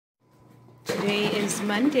is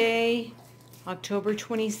Monday, October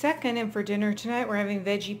 22nd, and for dinner tonight we're having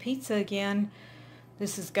veggie pizza again.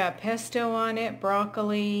 This has got pesto on it,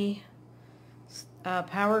 broccoli,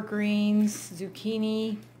 power greens,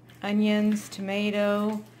 zucchini, onions,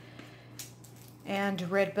 tomato,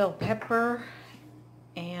 and red bell pepper.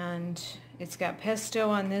 And it's got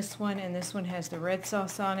pesto on this one, and this one has the red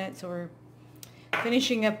sauce on it. So we're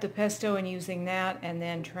finishing up the pesto and using that, and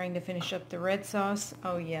then trying to finish up the red sauce.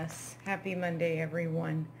 Oh yes, happy Monday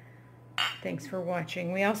everyone. Thanks for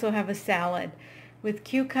watching. We also have a salad with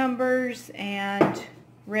cucumbers and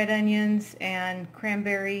red onions and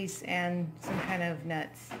cranberries and some kind of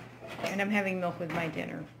nuts. And I'm having milk with my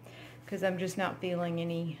dinner because I'm just not feeling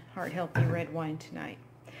any heart-healthy red wine tonight.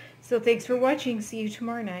 So thanks for watching. See you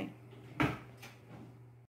tomorrow night.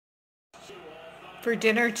 For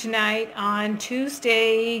dinner tonight on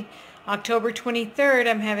Tuesday, October 23rd,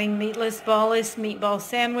 I'm having meatless ballless meatball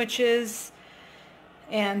sandwiches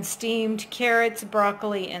and steamed carrots,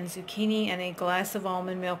 broccoli, and zucchini, and a glass of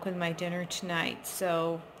almond milk with my dinner tonight.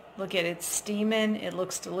 So look at it, it's steaming, it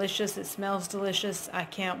looks delicious, it smells delicious. I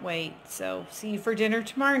can't wait. So see you for dinner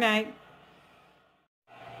tomorrow night.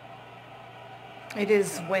 It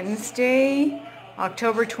is Wednesday,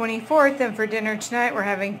 October 24th, and for dinner tonight we're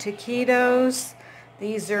having taquitos.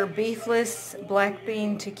 These are beefless black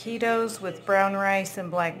bean taquitos with brown rice and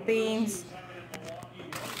black beans.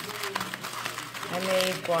 I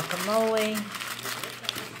made guacamole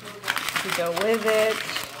to go with it,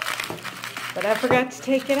 but I forgot to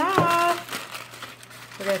take it off.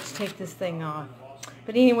 Forgot to take this thing off.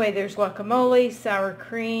 But anyway, there's guacamole, sour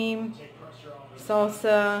cream,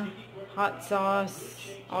 salsa, hot sauce,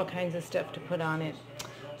 all kinds of stuff to put on it.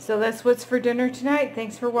 So that's what's for dinner tonight.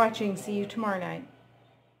 Thanks for watching. See you tomorrow night.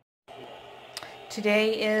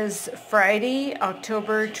 Today is Friday,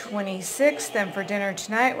 October 26th, and for dinner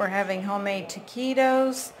tonight we're having homemade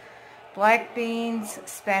taquitos, black beans,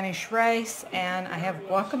 Spanish rice, and I have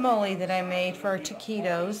guacamole that I made for our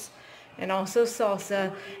taquitos, and also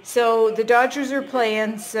salsa. So the Dodgers are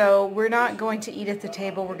playing, so we're not going to eat at the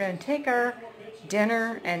table. We're going to take our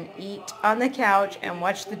dinner and eat on the couch and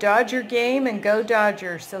watch the Dodger game, and go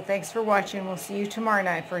Dodgers. So thanks for watching. We'll see you tomorrow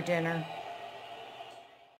night for dinner.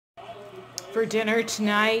 For dinner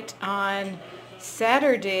tonight on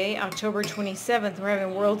Saturday, October 27th, we're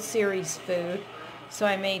having World Series food. So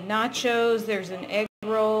I made nachos, there's an egg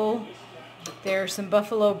roll, there's some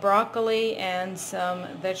buffalo broccoli, and some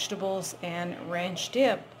vegetables and ranch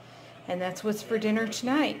dip. And that's what's for dinner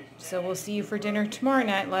tonight. So we'll see you for dinner tomorrow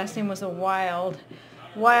night. Last night was a wild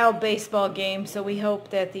baseball game, so we hope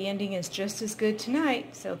that the ending is just as good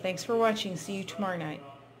tonight. So thanks for watching. See you tomorrow night.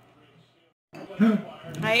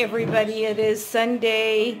 Hi everybody, it is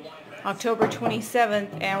Sunday, October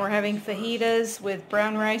 27th, and we're having fajitas with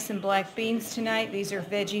brown rice and black beans tonight. These are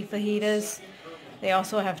veggie fajitas. They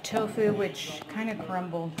also have tofu, which kind of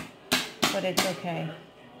crumbled, but it's okay.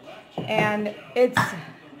 And it's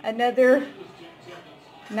another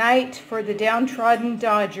night for the downtrodden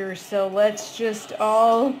Dodgers, so let's just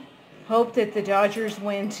all hope that the Dodgers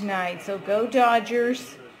win tonight. So go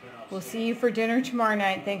Dodgers. We'll see you for dinner tomorrow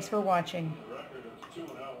night. Thanks for watching.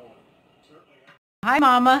 Hi,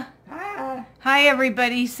 Mama. Hi. Hi,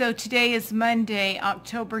 everybody. So today is Monday,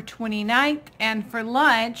 October 29th, and for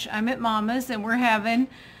lunch, I'm at Mama's, and we're having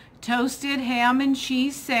toasted ham and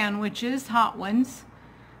cheese sandwiches, hot ones.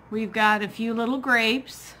 We've got a few little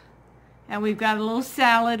grapes, and we've got a little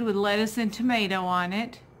salad with lettuce and tomato on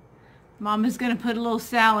it. Mama's going to put a little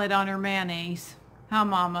salad on her mayonnaise. Huh,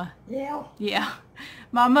 Mama? Yeah. Yeah.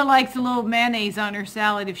 Mama likes a little mayonnaise on her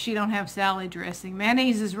salad if she don't have salad dressing.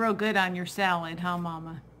 Mayonnaise is real good on your salad, huh,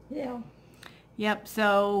 Mama? Yeah. Yep,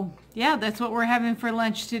 so, yeah, that's what we're having for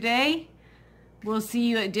lunch today. We'll see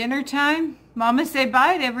you at dinner time. Mama, say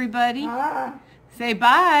bye to everybody. Bye. Say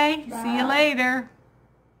bye. Bye. See you later.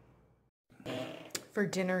 For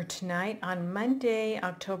dinner tonight on Monday,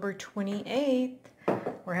 October 28th,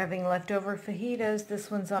 we're having leftover fajitas.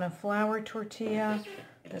 This one's on a flour tortilla.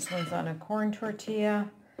 This one's on a corn tortilla.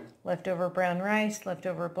 Leftover brown rice,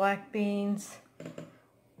 leftover black beans.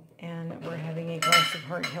 And we're having a glass of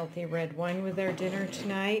heart-healthy red wine with our dinner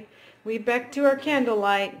tonight. We back to our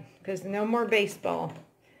candlelight because no more baseball.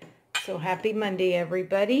 So happy Monday,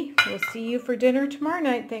 everybody. We'll see you for dinner tomorrow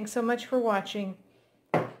night. Thanks so much for watching.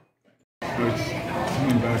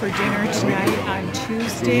 For dinner tonight on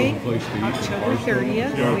Tuesday, October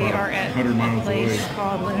 30th, we are at a place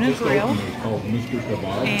called Luna Grill,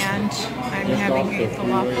 and I'm having a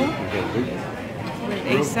falafel with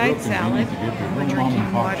a side salad. We're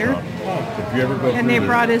drinking water, and they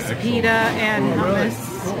brought us pita and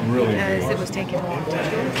hummus Really as it was taking a long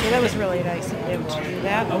time. So that was really nice of them to do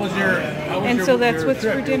that. And so that's what's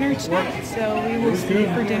for dinner tonight. So we will see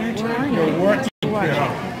you for dinner tomorrow night. Thanks for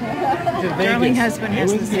watching. Darling husband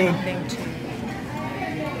has the same thing too.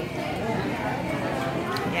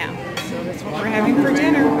 Yeah, so that's what we're having for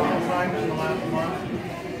dinner.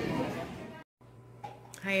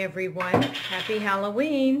 Hi everyone, happy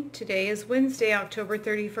Halloween. Today is Wednesday, October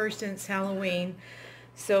 31st, and it's Halloween.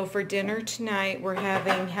 So for dinner tonight, we're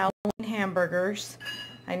having Halloween hamburgers.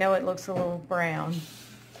 I know it looks a little brown,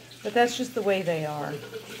 but that's just the way they are.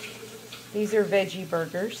 These are veggie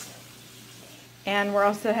burgers. And we're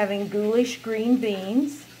also having ghoulish green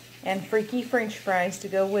beans and freaky French fries to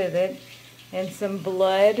go with it, and some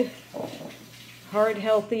blood, heart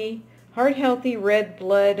healthy red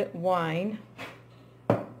blood wine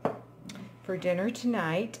for dinner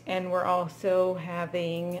tonight. And we're also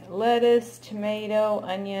having lettuce, tomato,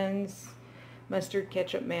 onions, mustard,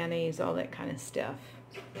 ketchup, mayonnaise, all that kind of stuff.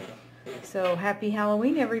 So happy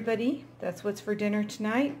Halloween, everybody. That's what's for dinner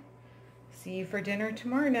tonight. See you for dinner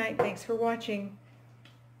tomorrow night. Thanks for watching.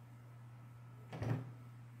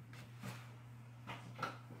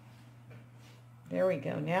 There we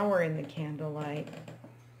go. Now we're in the candlelight.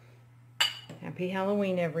 Happy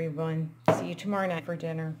Halloween, everyone. See you tomorrow night for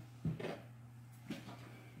dinner.